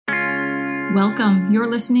Welcome. You're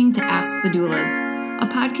listening to Ask the Doulas, a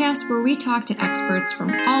podcast where we talk to experts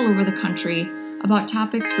from all over the country about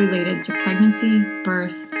topics related to pregnancy,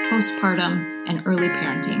 birth, postpartum, and early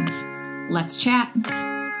parenting. Let's chat.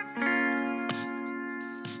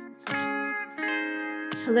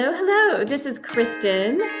 Hello. This is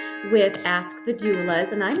Kristin with Ask the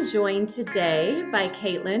Doulas, and I'm joined today by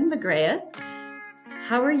Kaitlin McGreyes.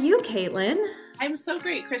 How are you, Kaitlin? I'm so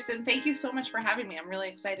great, Kristin. Thank you so much for having me. I'm really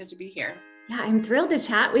excited to be here. Yeah, I'm thrilled to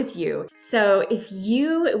chat with you. So if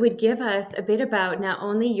you would give us a bit about not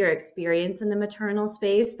only your experience in the maternal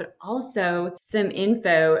space, but also some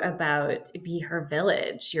info about Be Her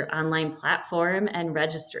Village, your online platform and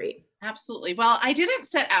registry. Absolutely. Well, I didn't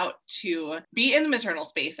set out to be in the maternal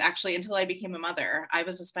space actually until I became a mother. I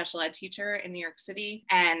was a special ed teacher in New York City,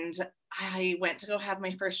 and I went to go have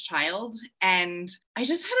my first child, and I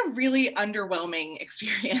just had a really underwhelming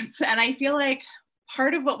experience. And I feel like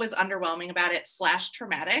part of what was underwhelming about it /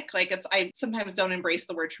 traumatic, I sometimes don't embrace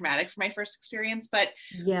the word traumatic for my first experience, but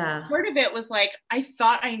yeah, part of it was like, I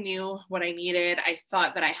thought I knew what I needed. I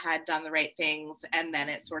thought that I had done the right things. And then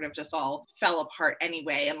it sort of just all fell apart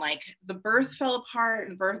anyway. And like the birth fell apart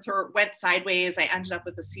and birth went sideways. I ended up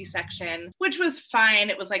with a C-section, which was fine.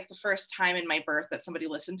 It was like the first time in my birth that somebody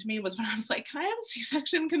listened to me was when I was like, can I have a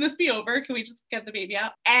C-section? Can this be over? Can we just get the baby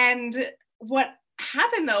out? And what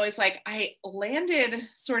happened though is like I landed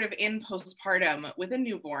sort of in postpartum with a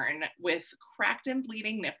newborn with cracked and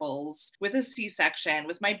bleeding nipples, with a C-section,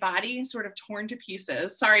 with my body sort of torn to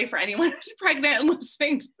pieces. Sorry for anyone who's pregnant and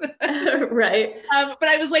listening to this. Right. But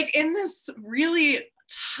I was like in this really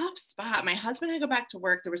tough spot. My husband had to go back to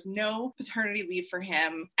work. There was no paternity leave for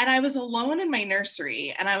him. And I was alone in my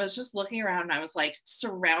nursery, and I was just looking around, and I was like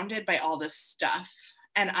surrounded by all this stuff.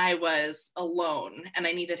 And I was alone and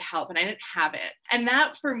I needed help and I didn't have it. And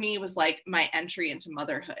that for me was like my entry into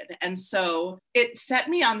motherhood. And so it set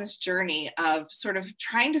me on this journey of sort of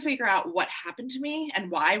trying to figure out what happened to me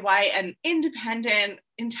and why an independent,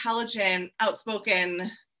 intelligent,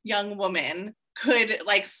 outspoken young woman could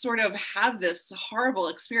like sort of have this horrible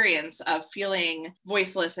experience of feeling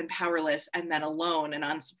voiceless and powerless and then alone and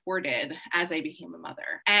unsupported as I became a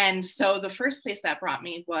mother. And so the first place that brought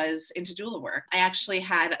me was into doula work. I actually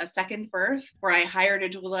had a second birth where I hired a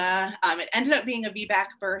doula. It ended up being a VBAC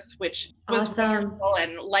birth, which was wonderful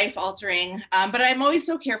and life-altering. But I'm always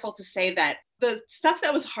so careful to say that the stuff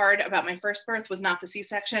that was hard about my first birth was not the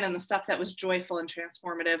C-section, and the stuff that was joyful and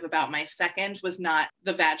transformative about my second was not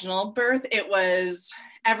the vaginal birth. It was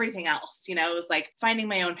everything else. You know, it was like finding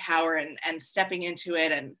my own power and stepping into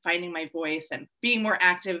it and finding my voice and being more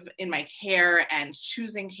active in my care and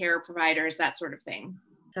choosing care providers, that sort of thing.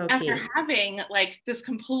 So after having like this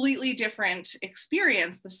completely different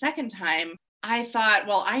experience the second time, I thought,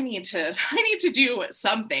 well, I need to do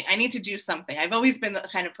something. I need to do something. I've always been the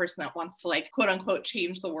kind of person that wants to like, quote unquote,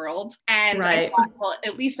 change the world. And right. I thought, well,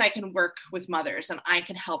 at least I can work with mothers and I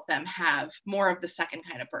can help them have more of the second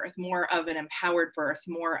kind of birth, more of an empowered birth,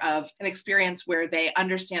 more of an experience where they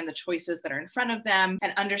understand the choices that are in front of them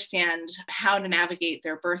and understand how to navigate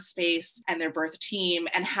their birth space and their birth team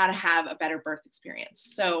and how to have a better birth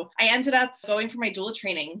experience. So I ended up going for my doula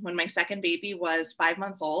training when my second baby was 5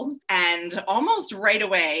 months old, and almost right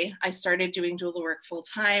away, I started doing doula work full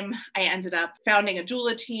time. I ended up founding a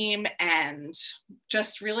doula team and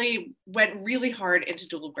just really went really hard into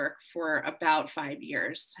doula work for about 5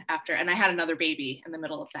 years after. And I had another baby in the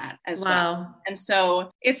middle of that as well. And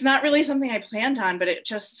so it's not really something I planned on, but it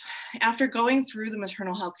just, after going through the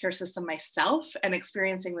maternal health care system myself and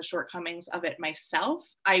experiencing the shortcomings of it myself,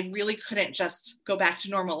 I really couldn't just go back to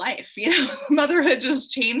normal life. You know, motherhood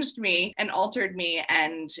just changed me and altered me,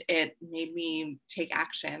 and it made me take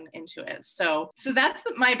action into it. So that's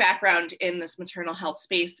my background in this maternal health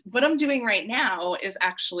space. What I'm doing right now is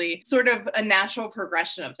actually sort of a natural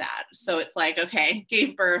progression of that. So it's like, okay,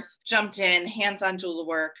 gave birth, jumped in, hands-on doula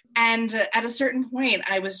work. And at a certain point,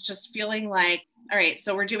 I was just feeling like, all right,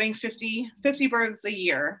 so we're doing 50 births a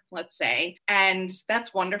year, let's say, and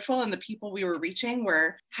that's wonderful. And the people we were reaching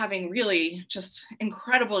were having really just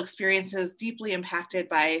incredible experiences, deeply impacted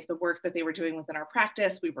by the work that they were doing within our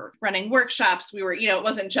practice. We were running workshops. We were, it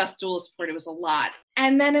wasn't just doula support, it was a lot.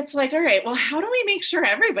 And then it's like, all right, well, how do we make sure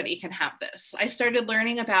everybody can have this? I started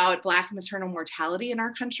learning about Black maternal mortality in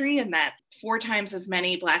our country, and that 4 times as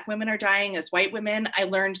many Black women are dying as white women. I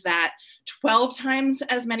learned that 12 times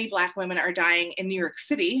as many Black women are dying in New York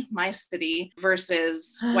City, my city,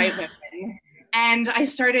 versus white women. And I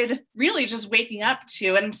started really just waking up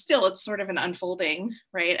to, and still it's sort of an unfolding,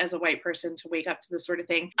 right, as a white person to wake up to this sort of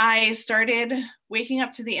thing. I started waking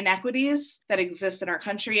up to the inequities that exist in our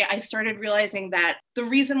country. I started realizing that the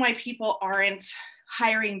reason why people aren't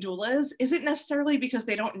hiring doulas isn't necessarily because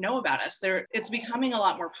they don't know about us. It's becoming a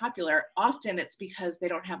lot more popular. Often it's because they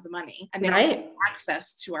don't have the money and they don't have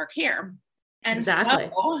access to our care. And so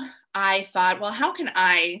I thought, well, how can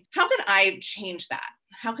I change that?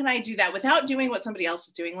 How can I do that without doing what somebody else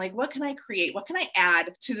is doing? Like, what can I create? What can I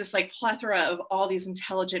add to this like plethora of all these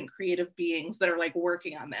intelligent, creative beings that are like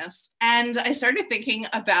working on this? And I started thinking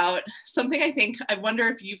about something I wonder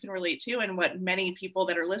if you can relate to, and what many people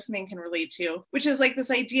that are listening can relate to, which is like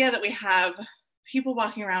this idea that we have people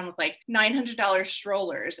walking around with like $900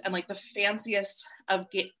 strollers and like the fanciest of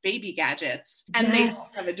baby gadgets, and they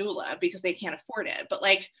don't have a doula because they can't afford it. But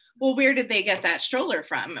like, well, where did they get that stroller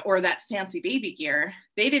from, or that fancy baby gear?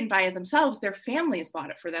 They didn't buy it themselves. Their families bought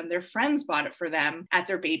it for them. Their friends bought it for them at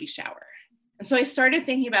their baby shower. And so I started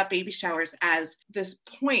thinking about baby showers as this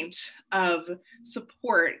point of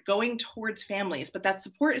support going towards families, but that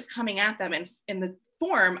support is coming at them in the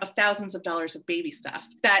form of thousands of dollars of baby stuff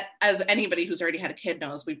that, as anybody who's already had a kid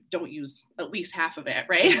knows, we don't use at least half of it,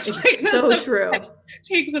 right? It's so true.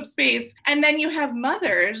 Takes up space. And then you have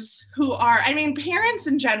mothers who are, I mean, parents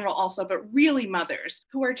in general also, but really mothers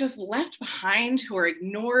who are just left behind, who are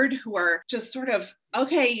ignored, who are just sort of,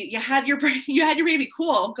 okay, you had your baby,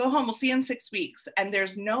 cool, go home, we'll see you in 6 weeks. And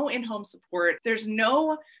there's no in-home support. There's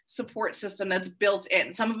no support system that's built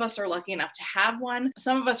in. Some of us are lucky enough to have one.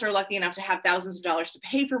 Some of us are lucky enough to have thousands of dollars to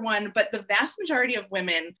pay for one. But the vast majority of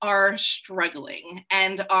women are struggling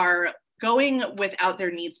and are going without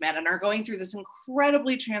their needs met and are going through this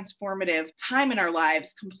incredibly transformative time in our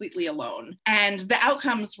lives completely alone. And the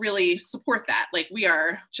outcomes really support that. Like, we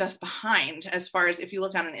are just behind as far as, if you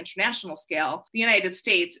look on an international scale, the United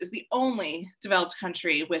States is the only developed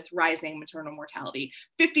country with rising maternal mortality,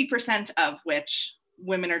 50% of which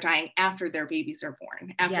women are dying after their babies are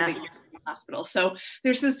born, after they get to the hospital. So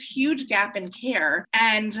there's this huge gap in care.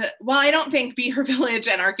 And while I don't think Be Her Village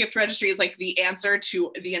and our gift registry is like the answer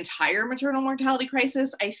to the entire maternal mortality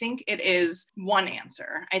crisis, I think it is one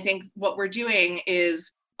answer. I think what we're doing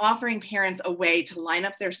is offering parents a way to line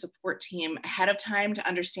up their support team ahead of time, to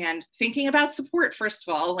understand, thinking about support, first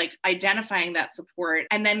of all, like identifying that support,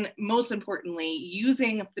 and then most importantly,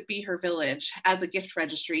 using the Be Her Village as a gift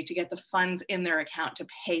registry to get the funds in their account to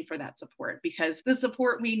pay for that support. Because the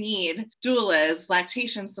support we need, doulas,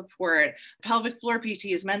 lactation support, pelvic floor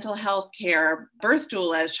PTs, mental health care, birth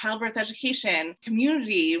doulas, childbirth education,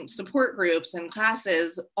 community support groups and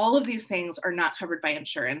classes, all of these things are not covered by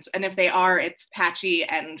insurance. And if they are, it's patchy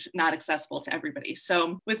and not accessible to everybody.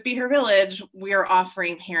 So with Be Her Village, we are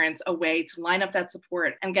offering parents a way to line up that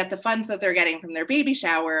support and get the funds that they're getting from their baby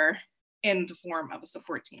shower in the form of a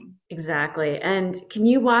support team. Exactly. And can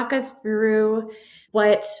you walk us through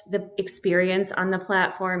what the experience on the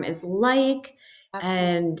platform is like?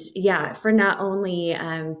 Absolutely. And for not only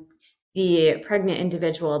the pregnant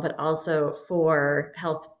individual, but also for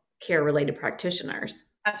healthcare related practitioners?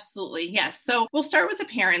 Absolutely. Yes. So we'll start with the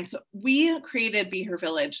parents. We created Be Her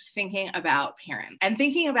Village thinking about parents and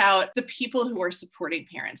thinking about the people who are supporting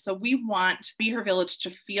parents. So we want Be Her Village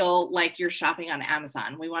to feel like you're shopping on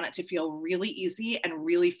Amazon. We want it to feel really easy and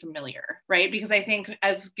really familiar, right? Because I think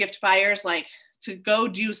as gift buyers, like, to go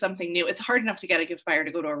do something new, it's hard enough to get a gift buyer to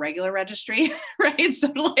go to a regular registry, right?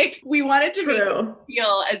 So like, we wanted to make it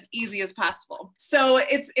feel as easy as possible. So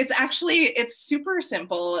it's super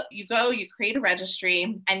simple. You go, you create a registry,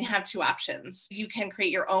 and you have two options. You can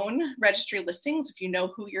create your own registry listings. If you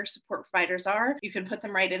know who your support providers are, you can put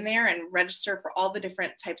them right in there and register for all the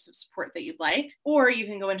different types of support that you'd like. Or you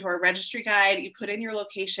can go into our registry guide, you put in your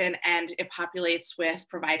location, and it populates with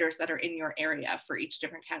providers that are in your area for each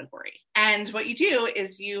different category. And what you do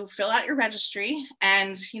is you fill out your registry,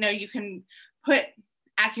 and you can put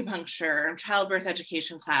acupuncture, childbirth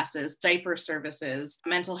education classes, diaper services,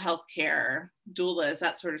 mental health care, doulas,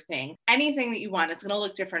 that sort of thing. Anything that you want. It's going to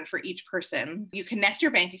look different for each person. You connect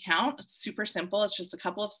your bank account. It's super simple. It's just a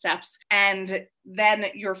couple of steps. And then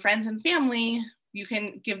your friends and family, you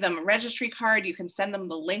can give them a registry card. You can send them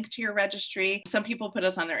the link to your registry. Some people put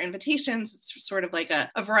us on their invitations. It's sort of like a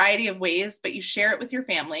variety of ways, but you share it with your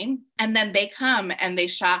family, and then they come and they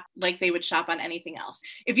shop like they would shop on anything else.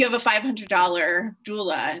 If you have a $500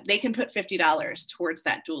 doula, they can put $50 towards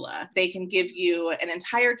that doula. They can give you an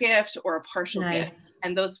entire gift or a partial gift,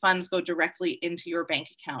 and those funds go directly into your bank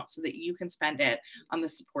account so that you can spend it on the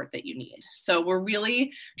support that you need. So we're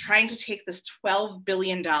really trying to take this $12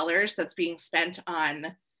 billion that's being spent on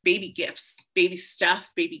baby gifts, baby stuff,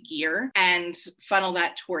 baby gear, and funnel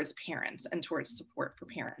that towards parents and towards support for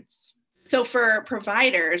parents. So for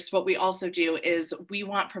providers, what we also do is we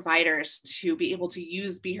want providers to be able to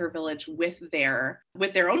use Be Her Village with their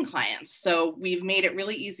own clients. So we've made it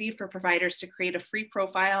really easy for providers to create a free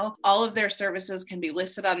profile. All of their services can be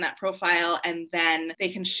listed on that profile, and then they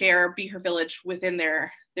can share Be Her Village within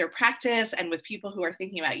their practice and with people who are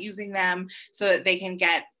thinking about using them, so that they can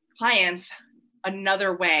get clients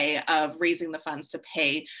another way of raising the funds to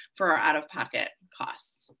pay for our out-of-pocket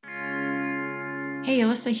costs. Hey,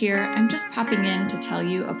 Alyssa here. I'm just popping in to tell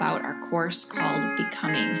you about our course called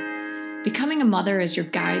Becoming. Becoming a Mother is your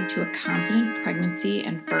guide to a confident pregnancy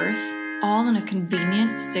and birth, all in a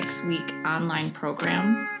convenient 6-week online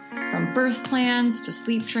program. From birth plans to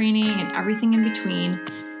sleep training and everything in between,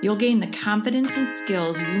 you'll gain the confidence and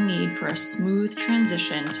skills you need for a smooth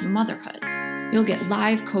transition to motherhood. You'll get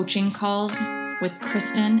live coaching calls with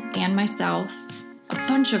Kristin and myself, a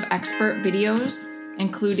bunch of expert videos,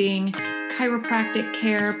 including chiropractic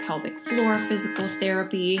care, pelvic floor physical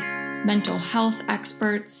therapy, mental health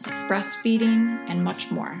experts, breastfeeding, and much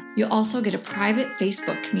more. You'll also get a private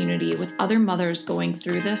Facebook community with other mothers going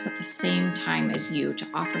through this at the same time as you to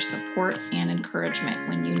offer support and encouragement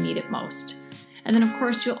when you need it most. And then, of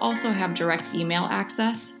course, you'll also have direct email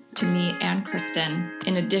access to me and Kristin,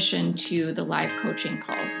 in addition to the live coaching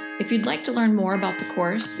calls. If you'd like to learn more about the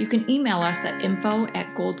course, you can email us at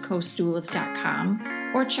info@goldcoastdoulas.com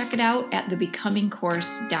or check it out at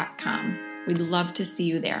thebecomingcourse.com. We'd love to see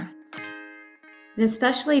you there. And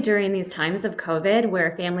especially during these times of COVID,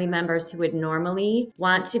 where family members who would normally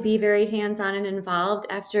want to be very hands-on and involved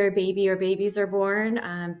after a baby or babies are born,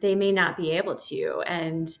 they may not be able to.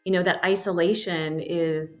 And, that isolation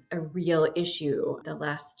is a real issue the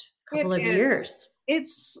last couple of years.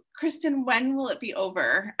 It's, Kristin, when will it be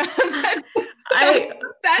over? I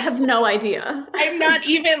have no idea. I'm not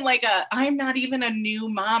even a new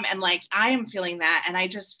mom. And I am feeling that. And I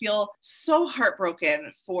just feel so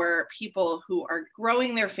heartbroken for people who are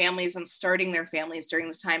growing their families and starting their families during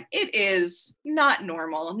this time. It is not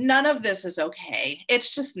normal. None of this is okay.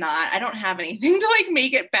 It's just not. I don't have anything to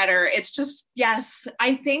make it better. It's just, yes,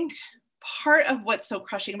 I think part of what's so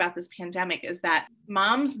crushing about this pandemic is that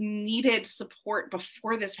moms needed support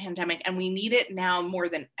before this pandemic, and we need it now more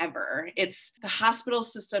than ever. The hospital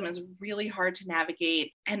system is really hard to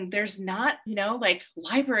navigate, and there's not,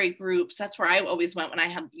 library groups. That's where I always went when I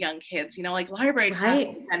had young kids, library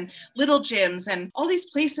classes and little gyms and all these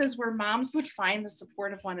places where moms would find the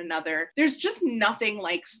support of one another. There's just nothing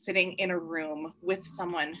like sitting in a room with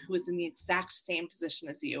someone who is in the exact same position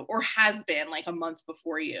as you, or has been a month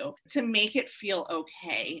before you, to make it feel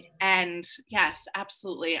okay. And yes,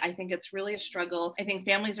 absolutely. I think it's really a struggle. I think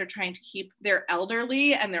families are trying to keep their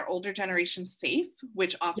elderly and their older generation safe,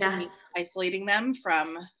 which often means isolating them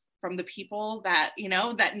from the people that,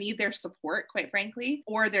 that need their support, quite frankly.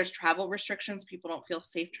 Or there's travel restrictions. People don't feel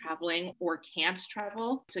safe traveling or can't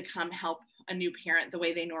travel to come help a new parent the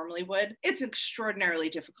way they normally would. It's extraordinarily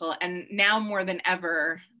difficult. And now more than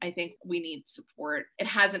ever, I think we need support. It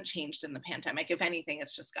hasn't changed in the pandemic. If anything,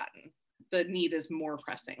 it's just the need is more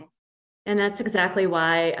pressing. And that's exactly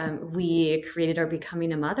why we created our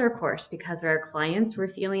Becoming a Mother course, because our clients were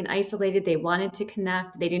feeling isolated. They wanted to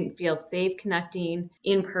connect. They didn't feel safe connecting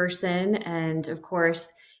in person. And of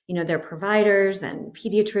course, their providers and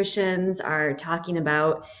pediatricians are talking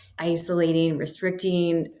about isolating,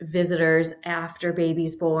 restricting visitors after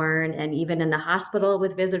baby's born, and even in the hospital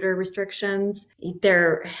with visitor restrictions.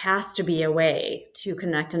 There has to be a way to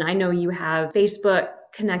connect. And I know you have Facebook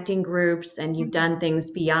connecting groups, and you've done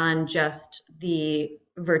things beyond just the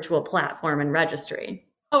virtual platform and registry.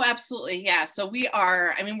 Oh, absolutely. Yeah. So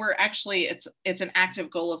we're actually, it's an active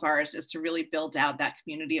goal of ours is to really build out that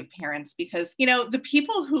community of parents, because, the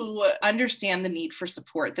people who understand the need for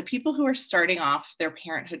support, the people who are starting off their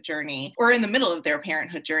parenthood journey or in the middle of their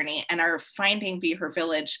parenthood journey and are finding Be Her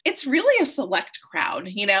Village, it's really a select crowd.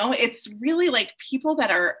 It's really people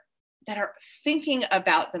that are thinking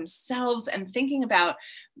about themselves and thinking about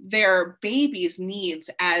their baby's needs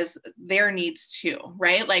as their needs too,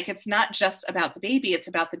 right? It's not just about the baby, it's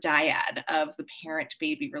about the dyad of the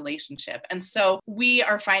parent-baby relationship. And so we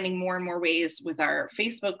are finding more and more ways with our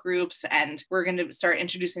Facebook groups, and we're going to start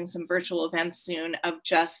introducing some virtual events soon of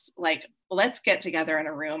just let's get together in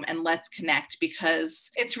a room and let's connect, because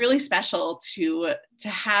it's really special to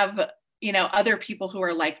have other people who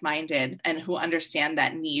are like-minded and who understand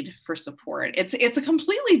that need for support. It's a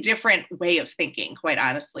completely different way of thinking, quite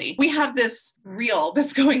honestly. We have this reel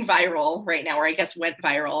that's going viral right now, or I guess went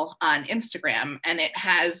viral on Instagram, and it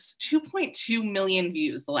has 2.2 million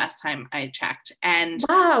views the last time I checked. And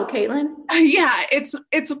wow, Kaitlin. Yeah, it's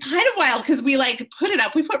kind of wild because we put it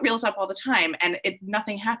up. We put reels up all the time and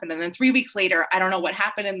nothing happened. And then 3 weeks later, I don't know what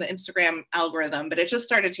happened in the Instagram algorithm, but it just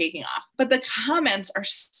started taking off. But the comments are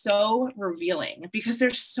so revealing because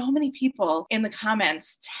there's so many people in the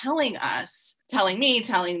comments telling me,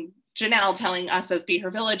 telling Janelle, telling us as Be Her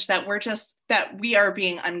Village that we are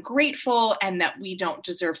being ungrateful and that we don't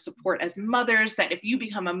deserve support as mothers, that if you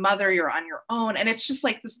become a mother, you're on your own. And it's just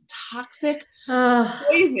like this toxic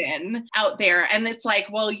poison out there. And it's like,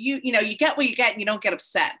 well, you get what you get and you don't get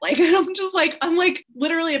upset. I'm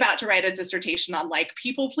literally about to write a dissertation on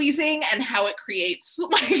people pleasing and how it creates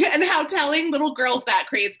and how telling little girls that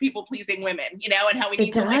creates people pleasing women, and how we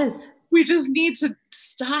need we just need to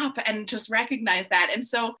stop and just recognize that. And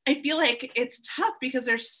so I feel like it's tough because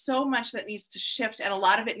there's so much that needs to shift, and a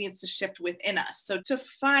lot of it needs to shift within us. So to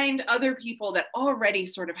find other people that already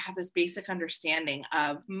sort of have this basic understanding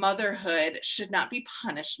of motherhood should not be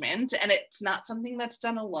punishment, and it's not something that's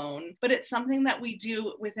done alone, but it's something that we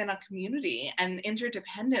do within a community, and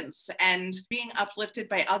interdependence and being uplifted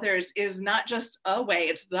by others is not just a way,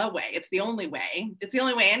 it's the way. It's the only way. It's the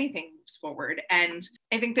only way anything moves forward. And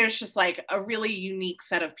I think there's just a really unique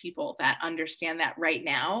set of people that understand that right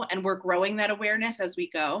now. And we're growing that awareness as we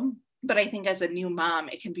go. But I think as a new mom,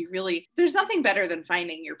 it can be there's nothing better than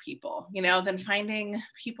finding your people, than finding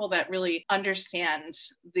people that really understand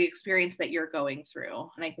the experience that you're going through.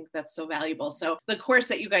 And I think that's so valuable. So the course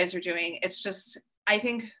that you guys are doing, it's just, I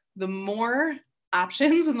think the more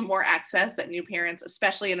options and the more access that new parents,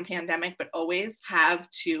 especially in a pandemic, but always have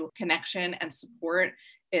to connection and support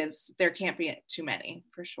there can't be too many,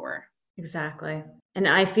 for sure. Exactly. And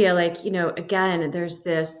I feel like, again, there's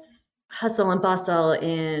this hustle and bustle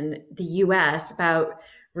in the US about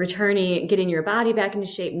getting your body back into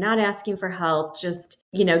shape, not asking for help, just,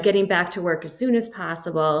 getting back to work as soon as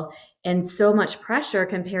possible. And so much pressure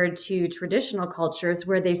compared to traditional cultures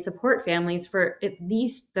where they support families for at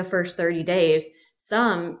least the first 30 days,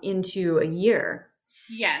 some into a year.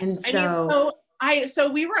 Yes. And so So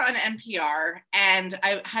we were on NPR and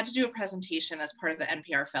I had to do a presentation as part of the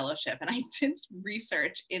NPR fellowship, and I did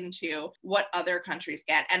research into what other countries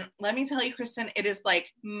get. And let me tell you, Kristin, it is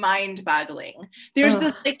mind-boggling. There's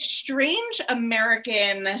this strange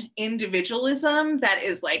American individualism that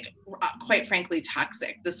is quite frankly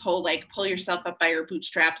toxic. This whole pull yourself up by your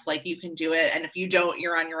bootstraps, you can do it, and if you don't,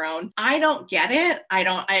 you're on your own. I don't get it.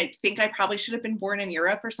 I think I probably should have been born in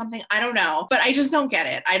Europe or something. I don't know, but I just don't get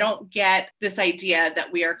it. I don't get this idea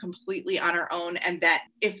that we are completely on our own and that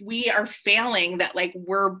if we are failing that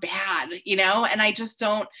we're bad, and I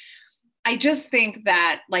just think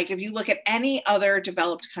that if you look at any other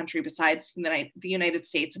developed country besides the United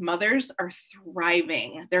States, mothers are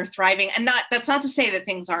thriving. They're thriving. And that's not to say that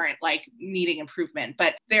things aren't needing improvement,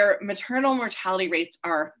 but their maternal mortality rates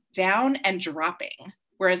are down and dropping,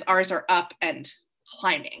 whereas ours are up and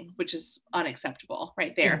climbing, which is unacceptable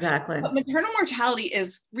right there. Exactly. But maternal mortality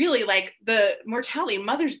is really the mortality,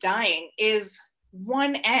 mothers dying is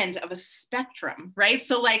one end of a spectrum, right?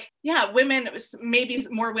 So women, maybe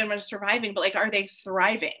more women are surviving, but are they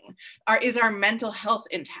thriving? Is our mental health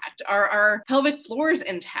intact? Are our pelvic floors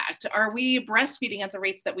intact? Are we breastfeeding at the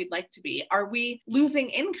rates that we'd like to be? Are we losing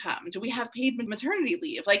income? Do we have paid maternity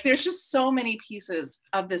leave? There's just so many pieces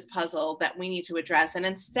of this puzzle that we need to address. And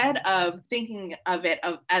instead of thinking of it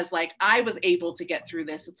as I was able to get through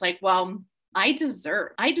this, it's well, I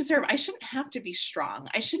shouldn't have to be strong.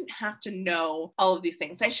 I shouldn't have to know all of these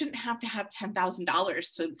things. I shouldn't have to have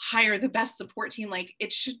 $10,000 to hire the best support team.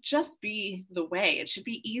 It should just be the way. It should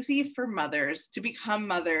be easy for mothers to become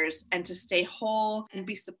mothers and to stay whole and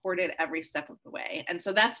be supported every step of the way. And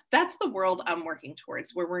so that's the world I'm working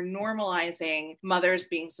towards, where we're normalizing mothers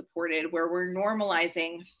being supported, where we're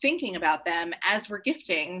normalizing thinking about them as we're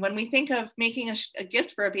gifting. When we think of making a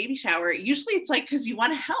gift for a baby shower, usually it's because you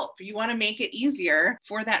want to help. You want to make it easier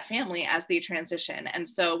for that family as they transition. And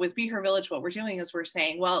so with Be Her Village, what we're doing is we're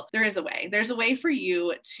saying, well, there is a way. There's a way for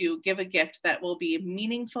you to give a gift that will be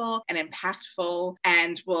meaningful and impactful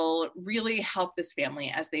and will really help this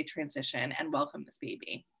family as they transition and welcome this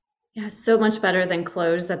baby. Yeah, so much better than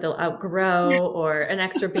clothes that they'll outgrow or an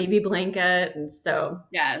extra baby blanket. And so,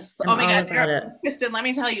 yes. I'm my God. Kristin, let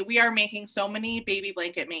me tell you, we are making so many baby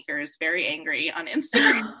blanket makers very angry on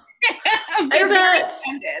Instagram. They're very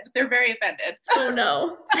offended. They're very offended. Oh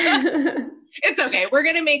no. It's okay. We're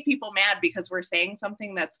going to make people mad because we're saying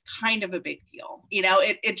something that's kind of a big deal. You know,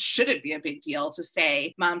 it shouldn't be a big deal to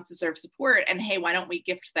say moms deserve support and hey, why don't we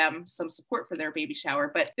gift them some support for their baby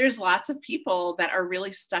shower? But there's lots of people that are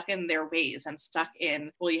really stuck in their ways and stuck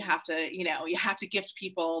in, well, you have to gift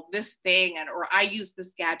people this thing or I use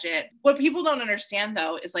this gadget. What people don't understand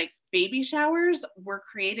though is like baby showers were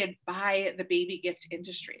created by the baby gift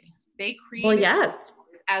industry. They created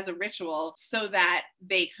as a ritual so that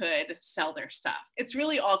they could sell their stuff. It's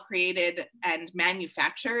really all created and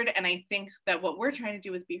manufactured. And I think that what we're trying to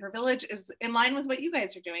do with Be Her Village is in line with what you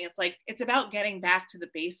guys are doing. It's like, it's about getting back to the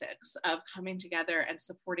basics of coming together and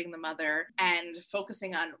supporting the mother and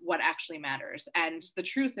focusing on what actually matters. And the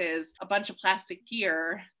truth is a bunch of plastic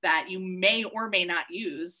gear that you may or may not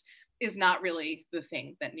use is not really the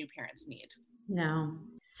thing that new parents need. No.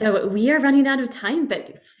 So we are running out of time,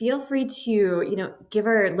 but feel free to, give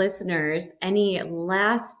our listeners any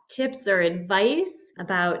last tips or advice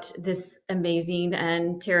about this amazing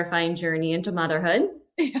and terrifying journey into motherhood.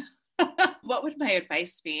 Yeah. What would my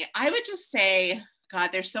advice be? I would just say,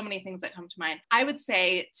 God, there's so many things that come to mind. I would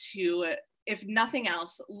say if nothing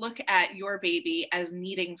else, look at your baby as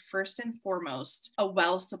needing first and foremost a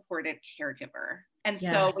well-supported caregiver. And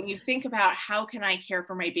so when you think about how can I care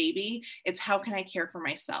for my baby, it's how can I care for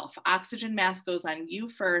myself? Oxygen mask goes on you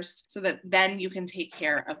first so that then you can take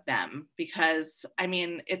care of them. Because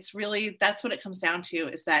it's really, that's what it comes down to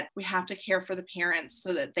is that we have to care for the parents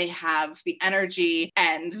so that they have the energy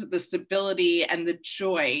and the stability and the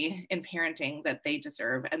joy in parenting that they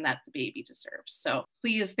deserve and that the baby deserves. So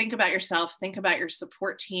please think about yourself, think about your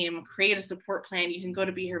support team, create a support plan. You can go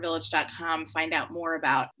to BeHerVillage.com, find out more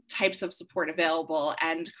about types of support available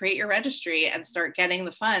and create your registry and start getting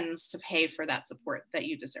the funds to pay for that support that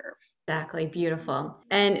you deserve. Exactly. Beautiful.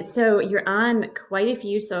 And so you're on quite a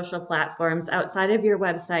few social platforms outside of your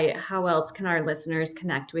website. How else can our listeners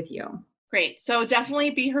connect with you? Great. So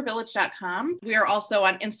definitely BeHerVillage.com. We are also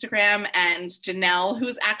on Instagram, and Janelle,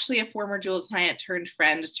 who's actually a former doula client turned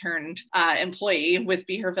friend turned employee with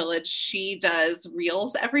Be Her Village, she does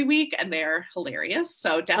reels every week and they're hilarious.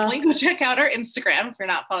 So definitely go check out our Instagram if you're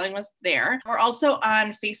not following us there. We're also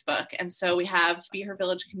on Facebook. And so we have Be Her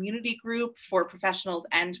Village community group for professionals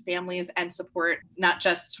and families and support, not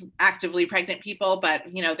just actively pregnant people, but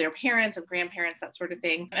their parents and grandparents, that sort of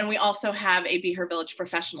thing. And we also have a Be Her Village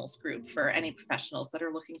professionals group for any professionals that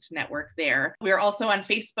are looking to network there. We are also on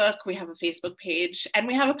Facebook. We have a Facebook page and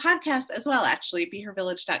we have a podcast as well, actually,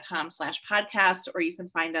 BeHerVillage.com/podcast, or you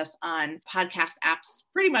can find us on podcast apps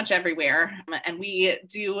pretty much everywhere. And we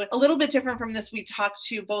do a little bit different from this. We talk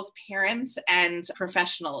to both parents and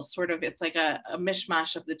professionals, sort of, it's like a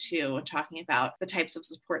mishmash of the two, talking about the types of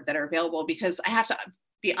support that are available, because I have to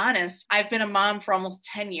be honest, I've been a mom for almost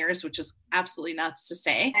 10 years, which is absolutely nuts to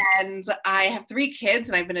say. And I have 3 kids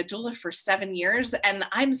and I've been a doula for 7 years. And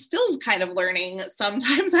I'm still kind of learning.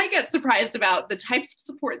 Sometimes I get surprised about the types of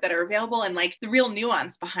support that are available and like the real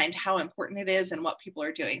nuance behind how important it is and what people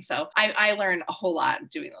are doing. So I learn a whole lot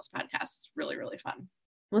doing those podcasts. Really, really fun.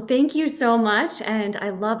 Well, thank you so much. And I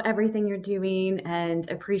love everything you're doing and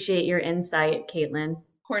appreciate your insight, Kaitlin.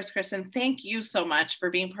 Of course, Kristin, thank you so much for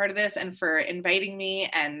being part of this and for inviting me.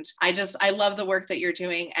 And I love the work that you're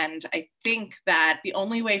doing. And I think that the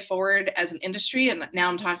only way forward as an industry, and now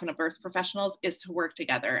I'm talking to birth professionals, is to work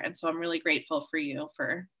together. And so I'm really grateful for you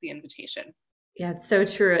for the invitation. Yeah, it's so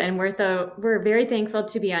true. And we're very thankful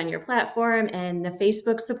to be on your platform, and the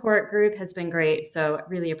Facebook support group has been great. So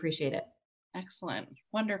really appreciate it. Excellent.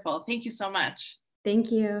 Wonderful. Thank you so much. Thank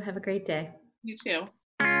you. Have a great day. You too.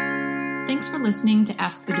 Thanks for listening to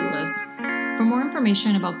Ask the Doulas. For more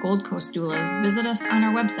information about Gold Coast Doulas, visit us on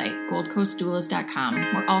our website, goldcoastdoulas.com.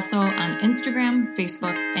 We're also on Instagram,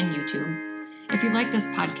 Facebook, and YouTube. If you like this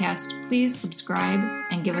podcast, please subscribe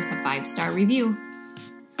and give us a 5-star review.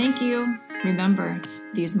 Thank you. Remember,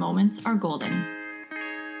 these moments are golden.